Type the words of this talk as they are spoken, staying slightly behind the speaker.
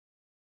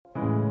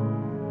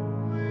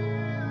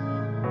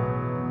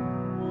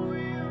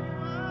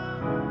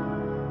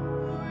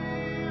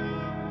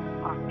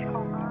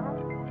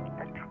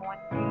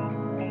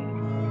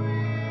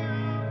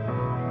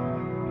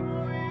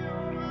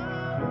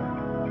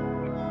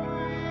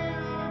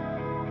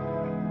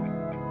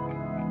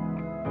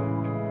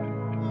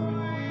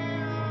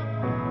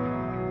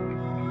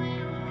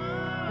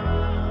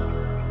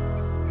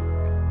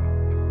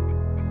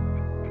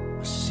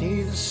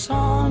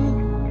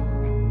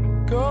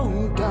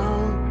go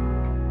down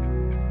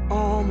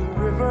on the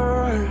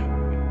river.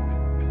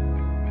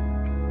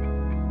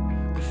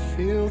 I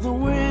feel the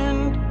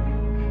wind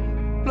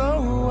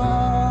blow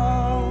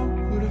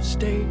out of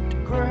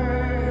state gray.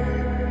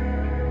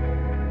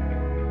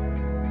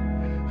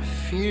 I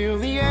feel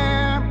the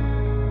air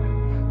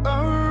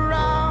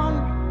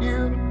around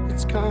you,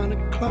 it's kinda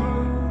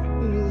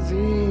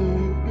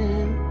closing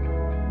in.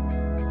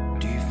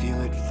 Do you feel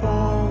it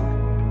fall,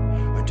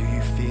 or do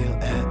you feel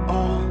at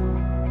all?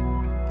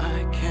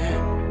 I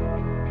can.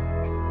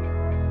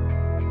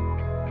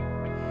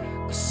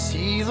 I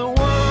see the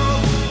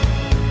world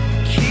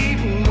keep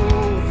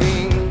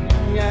moving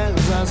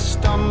as I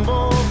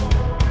stumble.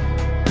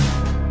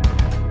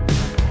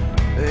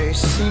 They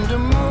seem to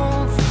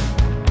move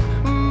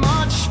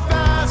much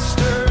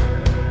faster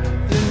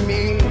than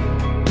me.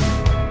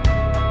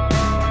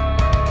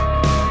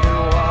 And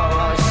while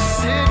I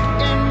sit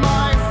in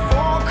my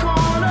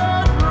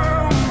four-cornered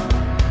room,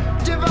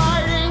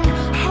 dividing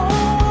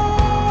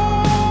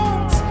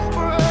homes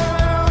for a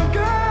little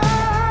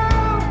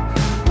girl,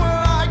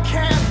 where I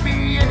can't be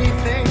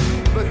anything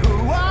but who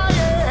I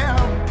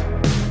am.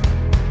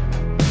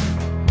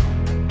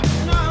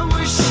 And I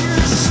wish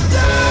you'd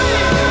stay.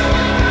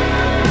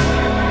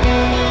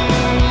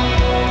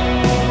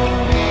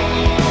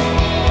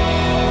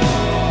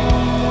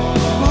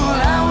 Well,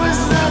 that was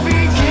the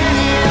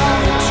beginning of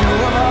the two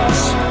of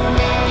us,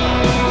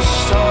 the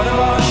start of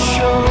our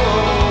show.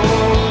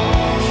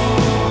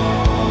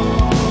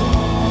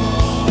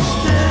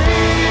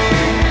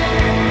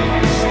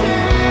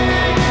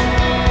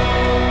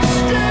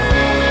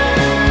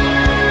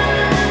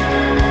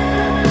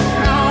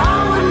 Now I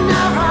would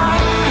never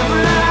have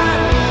let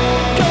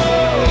go.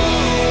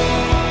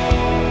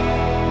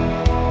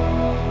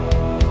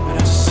 But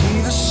I see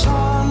the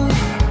sun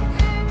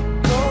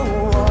go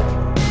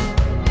up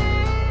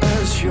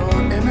as your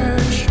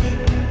image,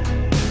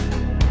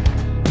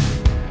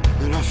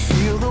 and I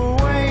feel the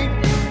weight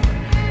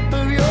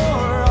of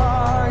your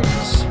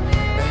eyes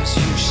as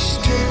you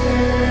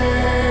stare.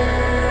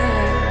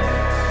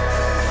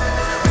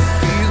 I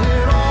feel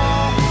it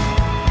all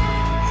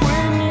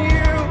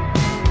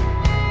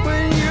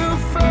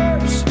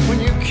when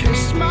you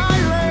kissed my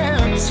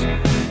lips.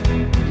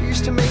 You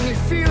used to make me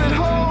feel at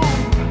home.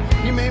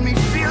 You made me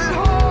feel at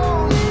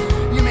home.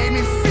 You made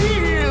me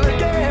feel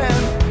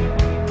again.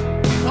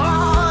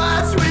 Oh,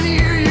 that's when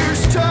you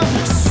used to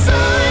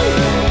say,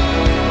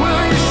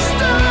 will you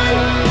stay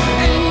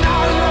and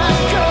not let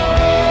go?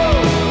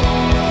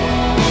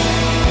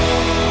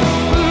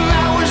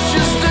 That was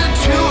just the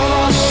two of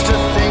us to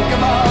think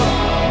about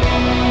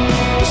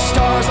the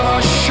stars of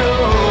our show.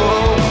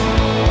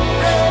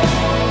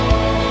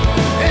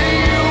 And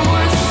you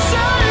would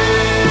say,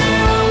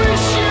 I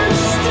wish you'd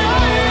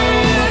stay,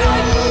 and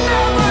I'd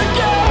never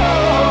go.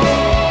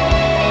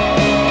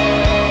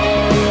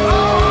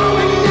 Oh, I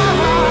would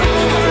never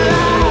have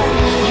let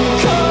you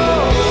go.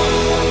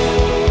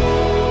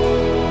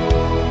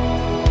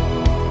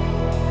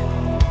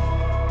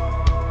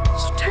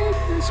 So take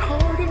this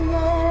heart of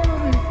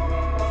mine.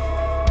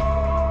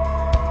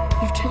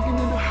 You've taken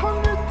it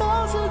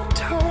 100,000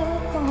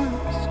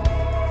 times.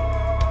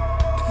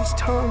 But this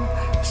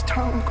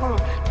time I'm gonna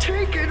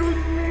take it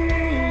with me.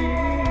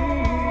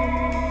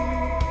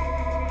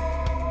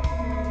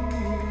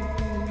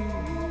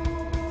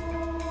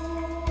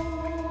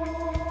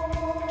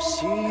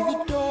 See the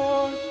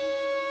door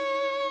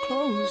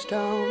close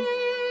down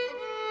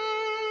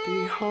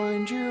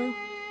behind you.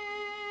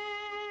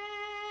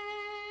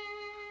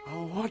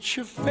 I'll watch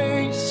your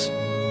face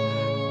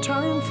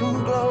turn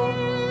from glow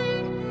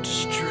to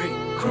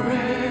straight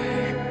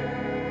gray.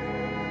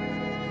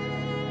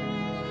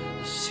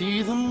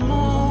 See the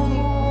moon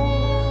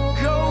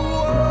go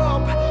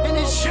up and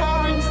it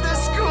shines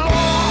this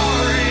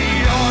glory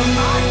on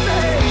my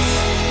face.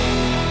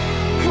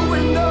 Who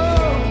would know?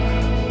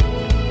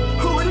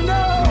 Who would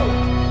know?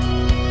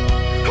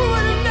 Who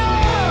would know?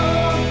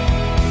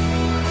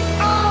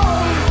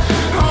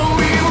 Oh,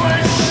 we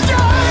would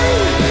stay,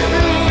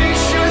 and we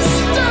should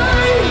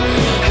stay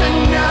and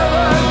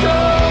never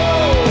go.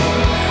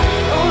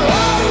 Oh, I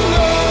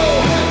know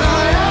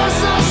there's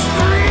us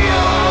three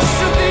of us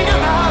to think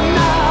about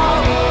now.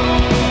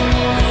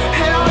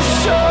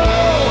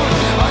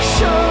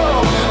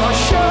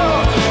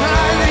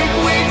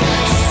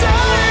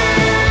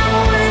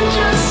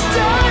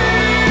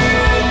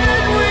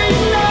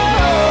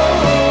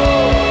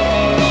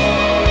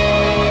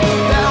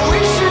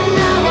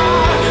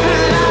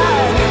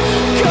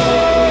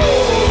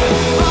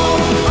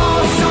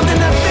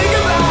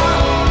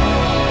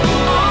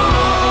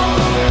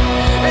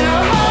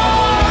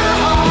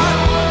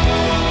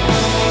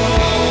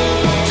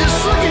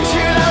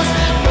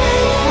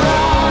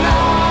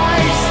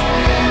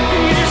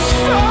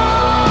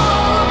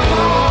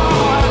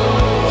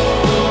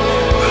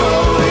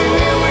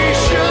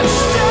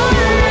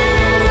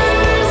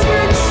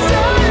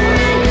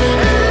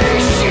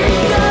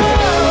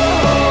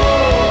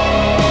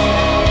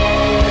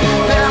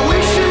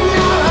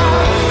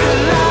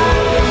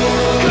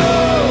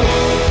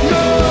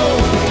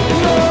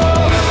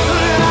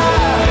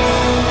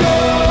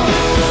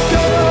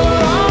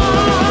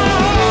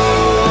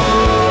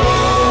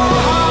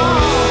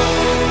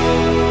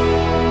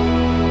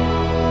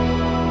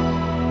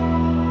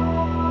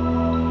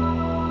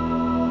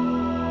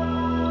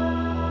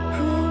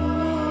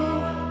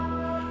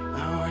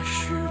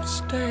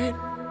 state.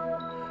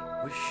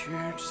 We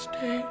shared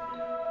state.